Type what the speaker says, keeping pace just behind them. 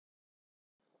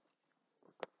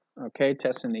Okay,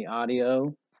 testing the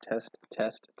audio. Test,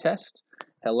 test, test.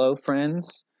 Hello,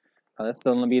 friends. This is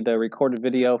going to be the recorded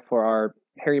video for our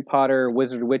Harry Potter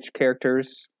Wizard Witch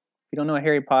characters. If you don't know what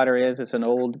Harry Potter is, it's an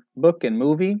old book and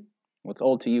movie. Well, it's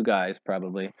old to you guys,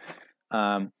 probably.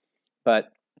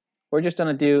 But we're just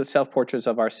going to do self-portraits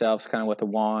of ourselves, kind of with a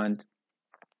wand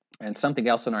and something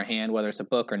else in our hand, whether it's a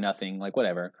book or nothing, like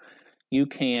whatever. You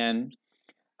can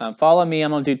follow me.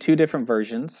 I'm going to do two different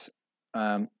versions.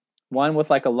 One with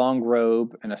like a long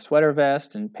robe and a sweater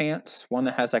vest and pants. One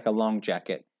that has like a long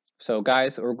jacket. So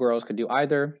guys or girls could do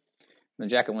either. The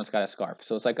jacket one's got a scarf.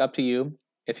 So it's like up to you.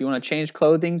 If you want to change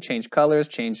clothing, change colors,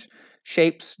 change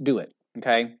shapes, do it.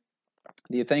 Okay.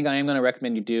 The thing I am going to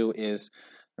recommend you do is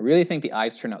I really think the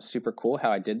eyes turned out super cool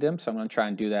how I did them. So I'm going to try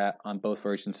and do that on both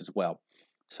versions as well.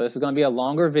 So this is going to be a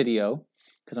longer video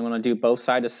because I'm going to do both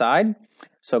side to side.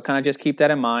 So kind of just keep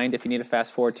that in mind. If you need to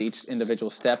fast forward to each individual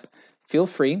step, feel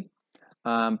free.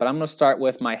 But I'm going to start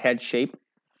with my head shape,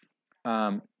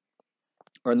 or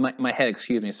my head,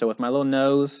 excuse me. So with my little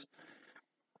nose,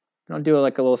 I'm going to do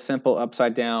like a little simple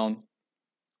upside down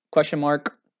question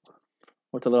mark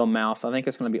with a little mouth. I think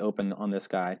it's going to be open on this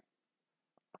guy.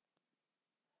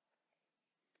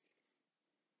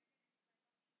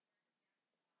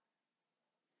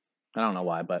 I don't know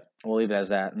why, but we'll leave it as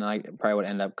that. And I probably would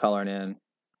end up coloring in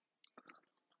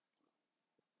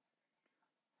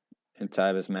inside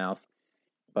of his mouth.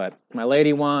 But my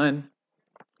lady one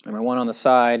and my one on the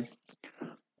side,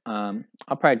 I'll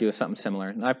probably do something similar.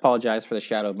 And I apologize for the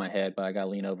shadow of my head, but I got to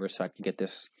lean over so I can get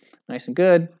this nice and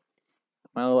good.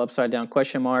 My little upside down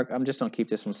question mark. I'm just going to keep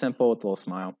this one simple with a little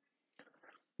smile.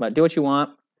 But do what you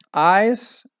want.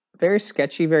 Eyes, very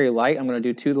sketchy, very light. I'm going to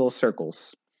do two little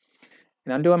circles.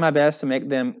 And I'm doing my best to make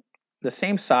them the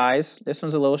same size. This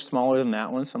one's a little smaller than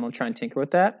that one, so I'm going to try and tinker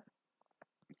with that.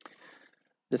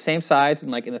 The same size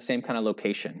and like in the same kind of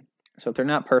location. So if they're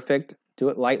not perfect, do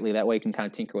it lightly. That way you can kind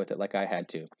of tinker with it like I had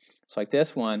to. So like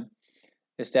this one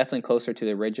is definitely closer to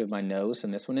the ridge of my nose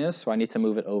than this one is. So I need to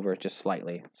move it over just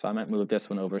slightly. So I might move this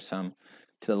one over some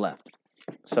to the left.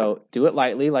 So do it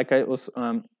lightly like I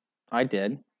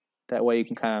did. That way you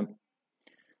can kind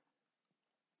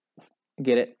of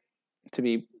get it to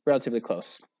be relatively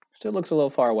close. Still looks a little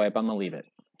far away, but I'm going to leave it.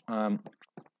 So I'm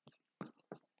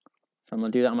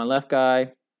going to do that on my left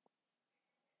guy.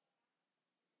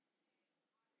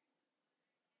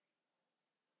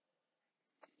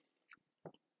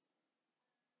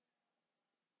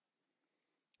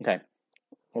 Okay,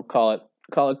 we'll call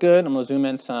it good. I'm going to zoom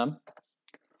in some.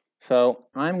 So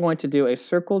I'm going to do a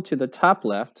circle to the top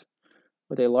left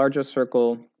with a larger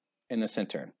circle in the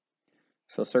center.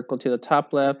 So circle to the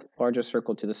top left, larger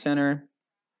circle to the center.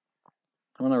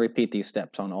 I'm going to repeat these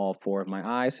steps on all four of my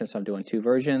eyes since I'm doing two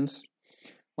versions.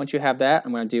 Once you have that,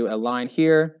 I'm going to do a line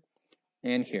here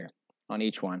and here on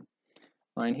each one.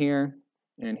 Line here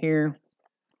and here.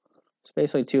 It's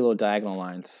basically two little diagonal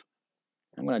lines.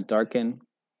 I'm going to darken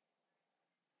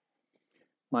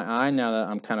my eye now that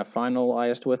I'm kind of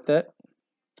finalized with it.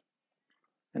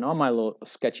 And all my little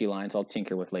sketchy lines I'll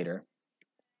tinker with later.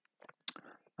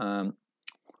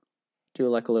 Do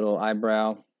like a little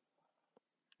eyebrow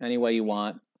any way you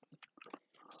want.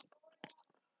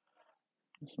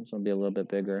 This one's going to be a little bit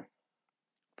bigger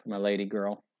for my lady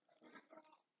girl.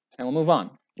 And we'll move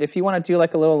on. If you want to do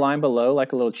like a little line below,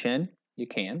 like a little chin, you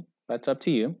can. That's up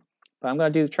to you. But I'm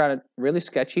going to try to really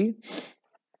sketchy,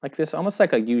 like this, almost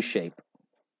like a U shape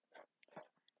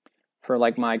for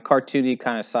like my cartoony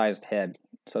kind of sized head.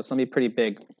 So it's going to be pretty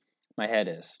big, my head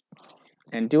is.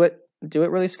 And do it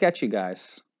really sketchy,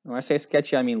 guys. When I say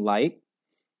sketchy, I mean light.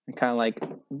 And kind of like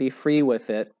be free with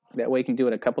it. That way you can do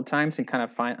it a couple times and kind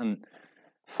of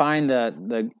find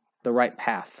the right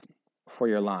path for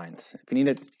your lines. If you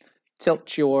need to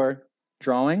tilt your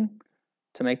drawing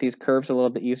to make these curves a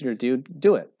little bit easier to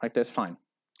do it. Like this, fine.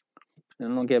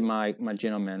 And I'll give my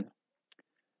gentleman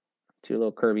two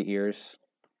little curvy ears.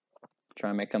 Try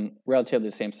and make them relatively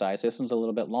the same size. This one's a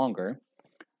little bit longer,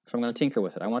 so I'm going to tinker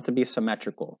with it. I want it to be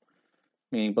symmetrical,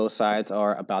 meaning both sides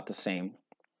are about the same.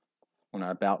 Well,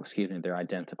 not about, excuse me, they're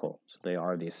identical, so they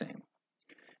are the same.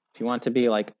 If you want it to be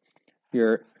like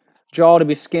your jaw to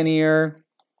be skinnier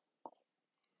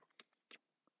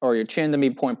or your chin to be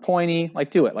pointy, like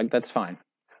do it. Like that's fine.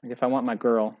 Like if I want my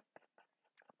girl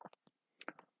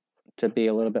to be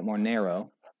a little bit more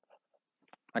narrow,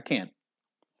 I can.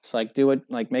 So like do it,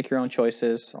 like make your own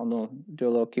choices. I'll do a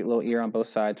little cute little ear on both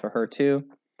sides for her too.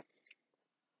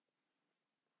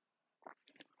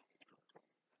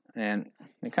 And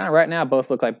they kind of right now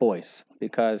both look like boys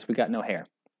because we got no hair.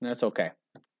 And that's okay.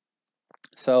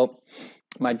 So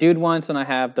my dude ones, and I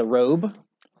have the robe.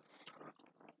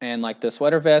 And like the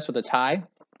sweater vest with the tie,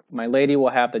 my lady will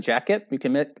have the jacket. You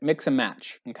can mix and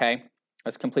match, okay?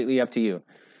 That's completely up to you.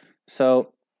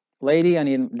 So, lady, I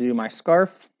need to do my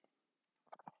scarf.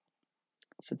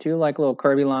 So 2 like little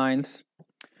curvy lines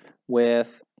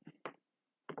with,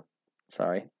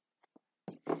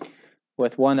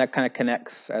 with one that kind of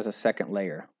connects as a second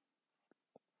layer.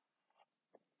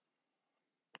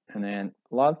 And then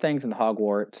a lot of things in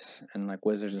Hogwarts and like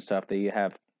Wizards and stuff that you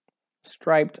have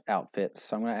striped outfits.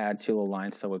 So I'm going to add 2 little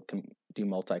lines so we can do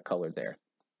multicolored there.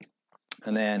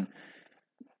 And then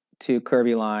 2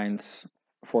 curvy lines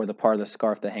for the part of the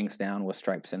scarf that hangs down with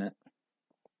stripes in it.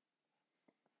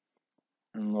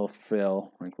 And a little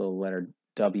frill, like little letter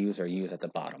W's or U's at the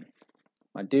bottom.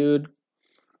 My dude,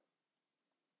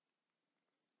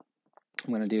 I'm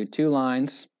going to do 2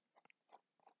 lines.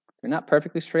 They're not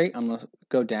perfectly straight. I'm going to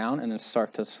go down and then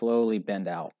start to slowly bend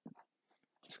out.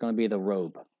 It's going to be the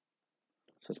robe.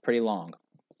 So it's pretty long.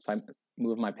 If I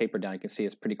move my paper down, you can see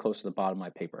it's pretty close to the bottom of my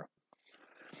paper.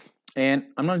 And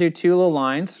I'm going to do 2 little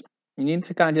lines. You need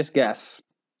to kind of just guess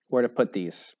where to put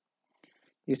these.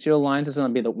 These 2 little lines is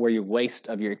going to be where your waist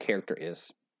of your character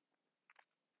is.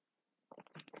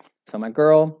 So my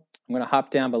girl, I'm going to hop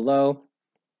down below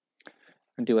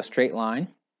and do a straight line.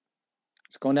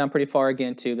 It's going down pretty far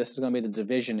again too. This is going to be the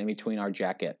division in between our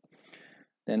jacket.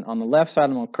 Then on the left side,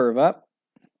 I'm going to curve up.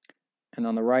 And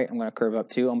on the right, I'm going to curve up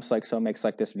too, almost like so it makes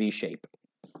like this V shape.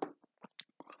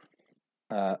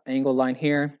 Angle line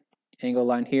here,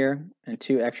 and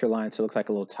 2 extra lines so it looks like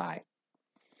a little tie.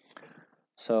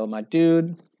 So my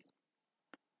dude,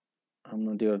 I'm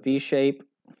going to do a V shape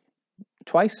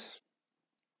twice,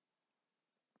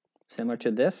 similar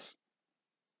to this.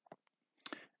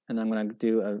 And I'm going to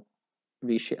do a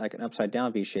V shape, like an upside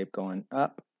down V shape going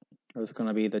up. Those are going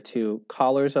to be the 2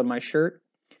 collars of my shirt.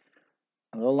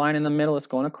 A little line in the middle that's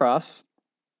going across.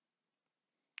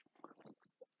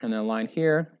 And then a line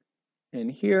here,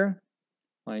 and here,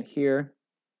 line here,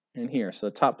 and here. So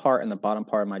the top part and the bottom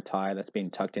part of my tie that's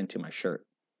being tucked into my shirt.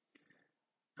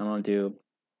 I'm going to do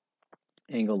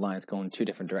angled lines going 2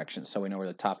 different directions so we know where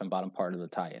the top and bottom part of the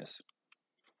tie is.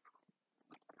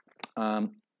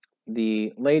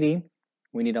 The lady,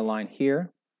 we need a line here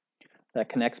that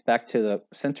connects back to the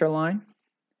center line.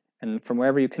 And from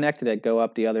wherever you connected it, go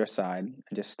up the other side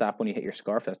and just stop when you hit your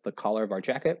scarf. That's the collar of our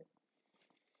jacket.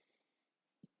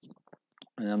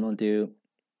 And I'm going to do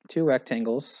 2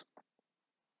 rectangles,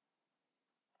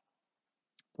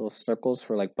 little circles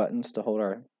for like buttons to hold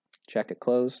our jacket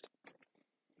closed.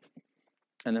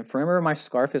 And then from wherever my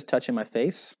scarf is touching my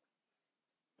face,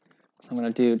 I'm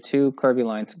going to do 2 curvy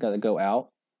lines that go out.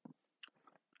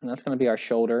 And that's going to be our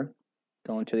shoulder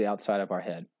going to the outside of our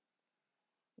head.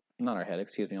 Not our head,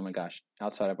 excuse me, oh my gosh,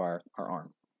 outside of our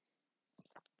arm.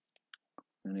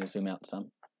 I'm going to zoom out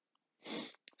some.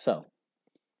 So,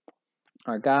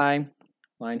 our guy,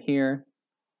 line here,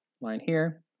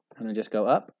 and then just go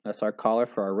up. That's our collar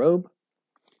for our robe.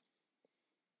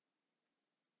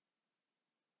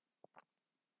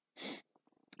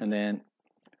 And then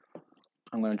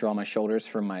I'm going to draw my shoulders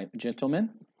for my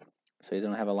gentleman. So he's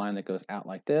going to have a line that goes out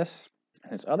like this.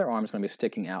 And his other arm is going to be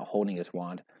sticking out holding his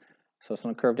wand. So it's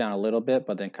going to curve down a little bit,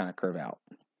 but then kind of curve out.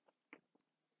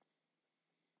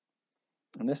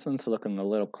 And this one's looking a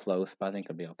little close, but I think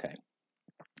it'll be okay.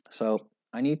 So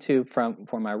I need to,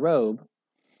 for my robe,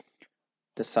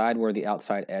 decide where the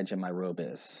outside edge of my robe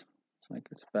is. So like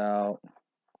it's about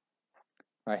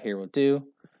right here will do.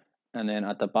 And then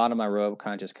at the bottom of my robe,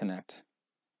 kind of just connect.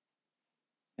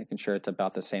 Making sure it's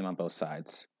about the same on both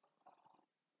sides.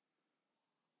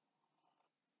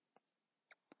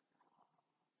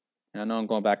 And I know I'm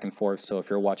going back and forth, so if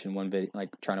you're watching one video, like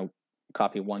trying to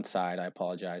copy one side, I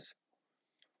apologize.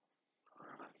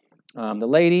 The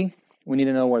lady, we need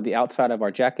to know where the outside of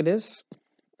our jacket is.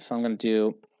 So I'm going to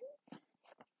do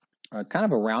kind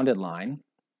of a rounded line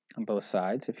on both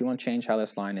sides. If you want to change how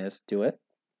this line is, do it.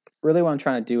 Really what I'm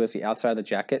trying to do is the outside of the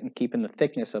jacket and keeping the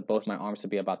thickness of both my arms to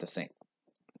be about the same.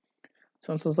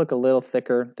 So this look a little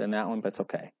thicker than that one, but it's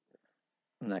okay.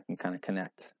 And I can kind of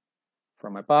connect for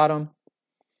my bottom.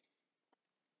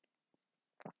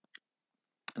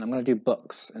 And I'm going to do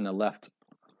books in the left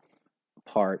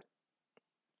part,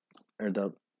 or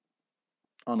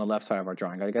on the left side of our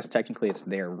drawing. I guess technically it's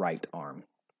their right arm,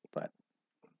 but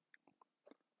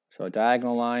so a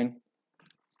diagonal line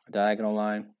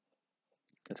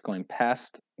that's going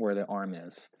past where the arm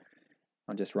is.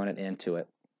 I'll just run it into it.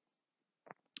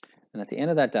 And at the end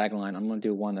of that diagonal line, I'm going to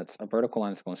do one that's a vertical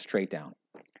line that's going straight down.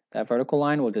 That vertical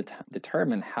line will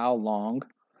determine how long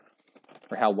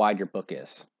or how wide your book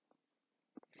is.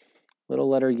 Little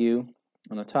letter U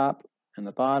on the top and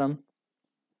the bottom.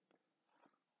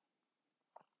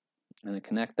 And then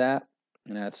connect that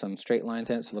and add some straight lines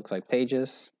in it so it looks like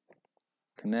pages.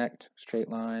 Connect, straight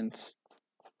lines.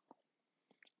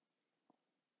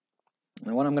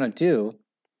 And what I'm going to do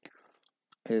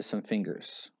is some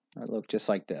fingers that look just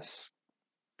like this.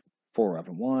 4 of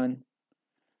them. 1,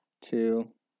 2,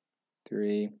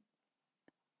 3,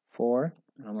 4.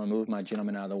 And I'm going to move my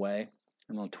gentleman out of the way.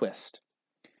 I'm going to twist.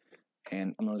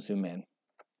 And I'm going to zoom in.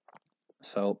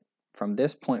 So from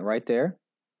this point right there,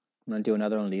 I'm going to do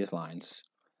another one of these lines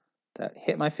that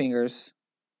hit my fingers,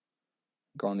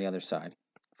 go on the other side.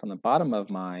 From the bottom of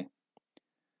my,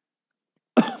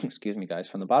 excuse me guys,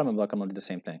 from the bottom of the book, I'm going to do the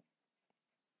same thing.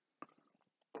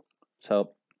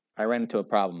 So I ran into a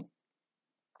problem.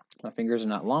 My fingers are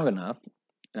not long enough,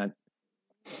 and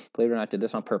I, believe it or not, did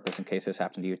this on purpose in case this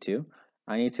happened to you too.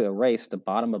 I need to erase the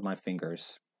bottom of my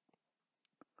fingers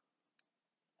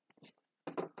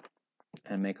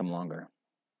and make them longer.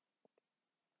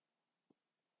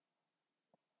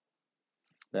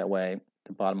 That way,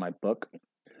 the bottom of my book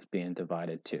is being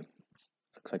divided too.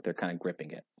 Looks like they're kind of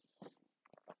gripping it.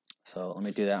 So let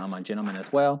me do that on my gentleman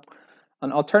as well.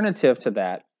 An alternative to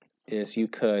that is you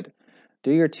could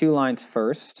do your 2 lines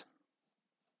first,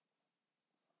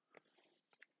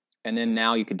 and then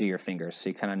now you could do your fingers so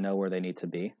you kind of know where they need to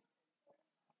be.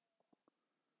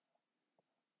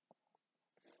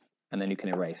 And then you can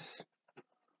erase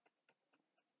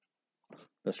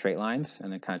the straight lines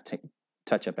and then kind of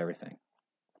touch up everything.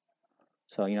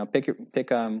 So, you know, pick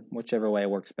whichever way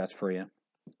works best for you.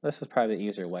 This is probably the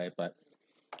easier way, but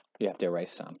you have to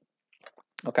erase some.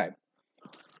 Okay.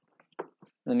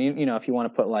 And you know, if you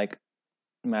want to put like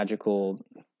magical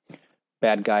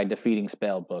bad guy defeating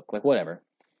spell book, like whatever.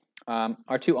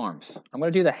 Our 2 arms. I'm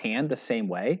going to do the hand the same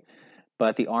way,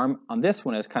 but the arm on this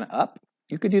one is kind of up.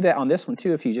 You could do that on this one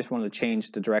too if you just wanted to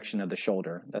change the direction of the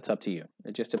shoulder. That's up to you.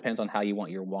 It just depends on how you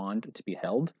want your wand to be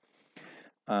held.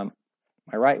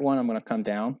 My right one, I'm going to come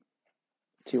down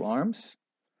 2 arms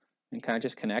and kind of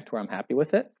just connect where I'm happy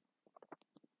with it.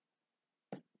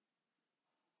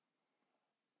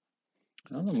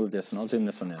 I'm going to move this and I'll zoom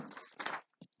this one in.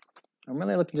 I'm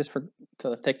really looking just for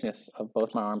the thickness of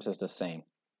both my arms is the same.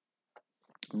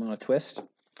 I'm going to twist,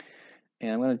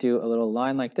 and I'm going to do a little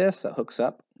line like this that hooks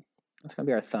up. That's going to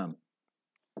be our thumb.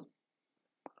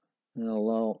 And a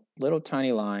little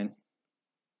tiny line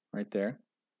right there.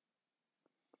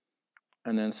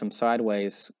 And then some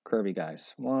sideways curvy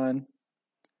guys. 1,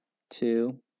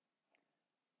 2,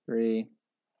 3,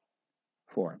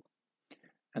 4.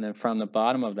 And then from the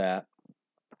bottom of that,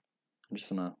 I'm just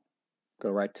going to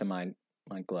go right to my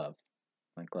glove.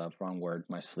 My glove, wrong word,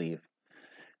 my sleeve.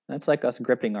 That's like us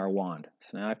gripping our wand.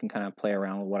 So now I can kind of play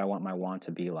around with what I want my wand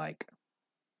to be like.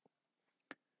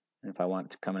 And if I want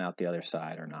it to come out the other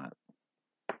side or not.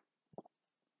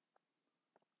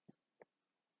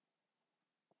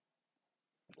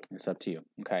 It's up to you,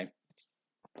 okay?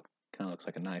 Kind of looks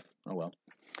like a knife, oh well.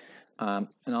 And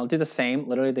I'll do the same,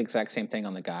 literally the exact same thing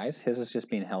on the guys. His is just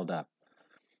being held up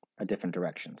a different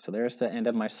direction. So there's the end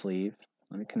of my sleeve.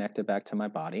 Let me connect it back to my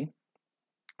body.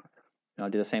 And I'll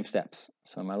do the same steps.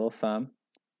 So my little thumb,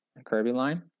 a curvy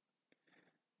line,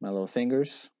 my little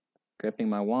fingers, gripping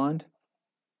my wand,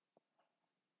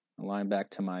 a line back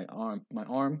to my arm,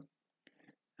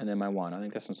 and then my wand. I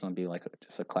think this one's going to be like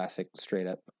just a classic straight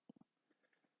up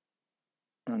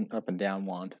and down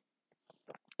wand.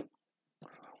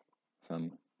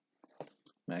 Some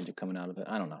magic coming out of it.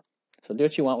 I don't know. So do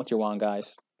what you want with your wand,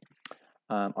 guys.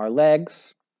 Our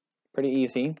legs, pretty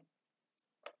easy.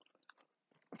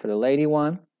 For the lady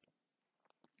one,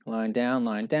 line down,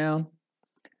 and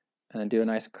then do a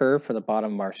nice curve for the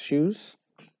bottom of our shoes.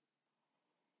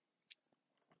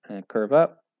 And curve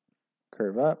up,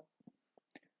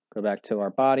 go back to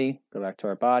our body,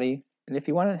 And if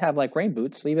you want to have like rain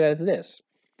boots, leave it as it is.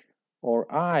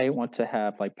 Or I want to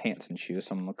have like pants and shoes,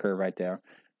 so I'm going to curve right there.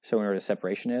 So where the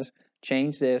separation is.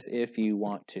 Change this if you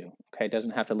want to. Okay, it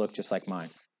doesn't have to look just like mine.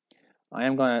 I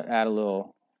am going to add a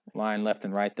little line left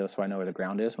and right though, so I know where the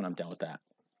ground is when I'm done with that.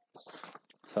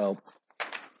 So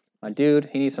my dude,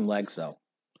 he needs some legs though.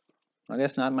 I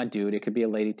guess not my dude. It could be a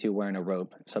lady too wearing a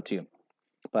robe. It's up to you.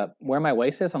 But where my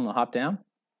waist is, I'm going to hop down.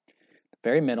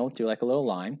 Very middle, do like a little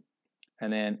line.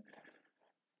 And then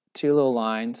 2 little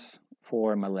lines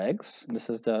for my legs. This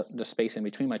is the space in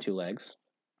between my 2 legs.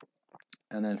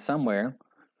 And then somewhere,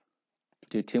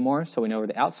 do 2 more so we know where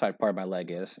the outside part of my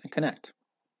leg is and connect.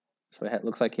 So it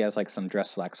looks like he has like some dress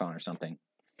slacks on or something.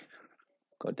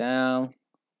 Go down,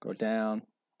 go down.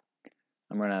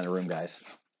 I'm running out of room, guys.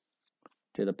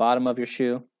 Do the bottom of your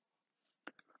shoe.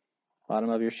 Bottom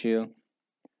of your shoe.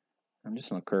 I'm just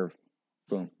going to curve.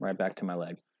 Boom, right back to my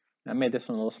leg. I made this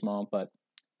one a little small, but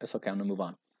It's okay, I'm gonna move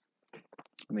on.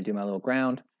 Let me do my little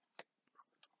ground.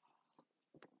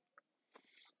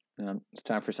 It's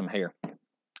time for some hair.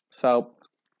 So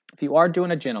if you are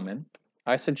doing a gentleman,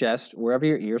 I suggest wherever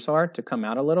your ears are to come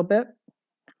out a little bit,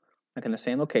 like in the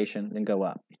same location, then go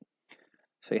up.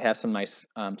 So you have some nice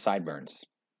sideburns.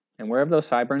 And wherever those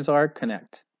sideburns are,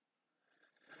 connect.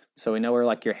 So we know where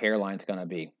like your hairline's gonna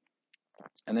be.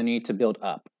 And then you need to build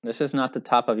up. This is not the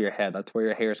top of your head. That's where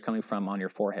your hair is coming from on your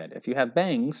forehead. If you have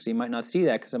bangs, you might not see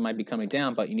that because it might be coming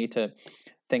down, but you need to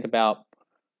think about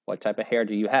what type of hair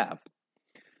do you have.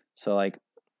 So like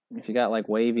if you got like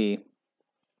wavy,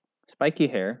 spiky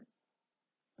hair,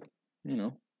 you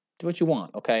know, do what you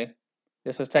want, okay?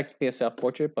 This is technically a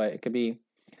self-portrait, but it could be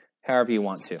however you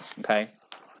want to, okay?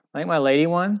 I think my lady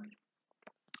one,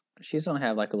 she's gonna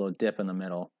have like a little dip in the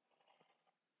middle.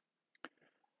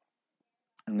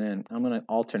 And then I'm gonna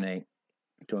alternate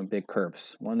doing big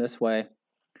curves. One this way,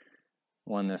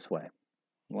 one this way,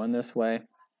 one this way,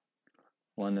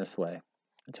 one this way,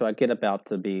 until I get about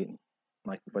to be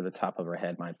like where the top of her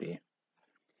head might be.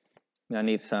 And I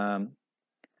need some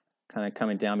kind of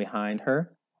coming down behind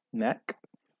her neck.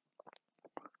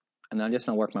 And then I'm just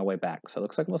gonna work my way back. So it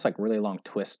looks like almost like really long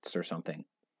twists or something.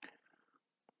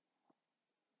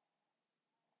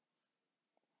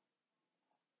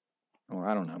 Or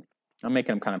I don't know. I'm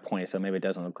making them kind of pointy, so maybe it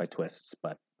doesn't look like twists,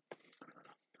 but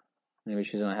maybe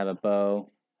she's gonna have a bow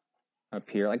up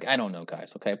here. Like, I don't know,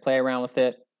 guys, okay? Play around with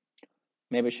it.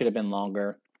 Maybe it should have been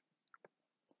longer.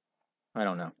 I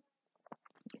don't know.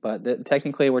 But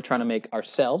technically, we're trying to make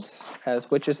ourselves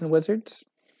as witches and wizards.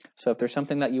 So if there's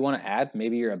something that you want to add,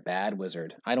 maybe you're a bad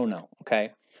wizard. I don't know, okay?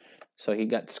 So you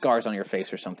got scars on your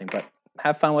face or something, but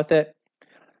have fun with it.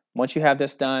 Once you have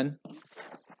this done,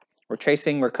 we're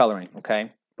tracing, we're coloring, okay?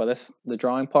 But the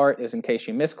drawing part is in case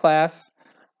you miss class,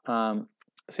 so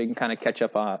you can kind of catch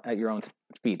up at your own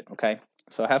speed, okay?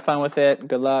 So have fun with it.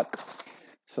 Good luck.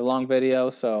 It's a long video,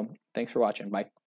 so thanks for watching. Bye.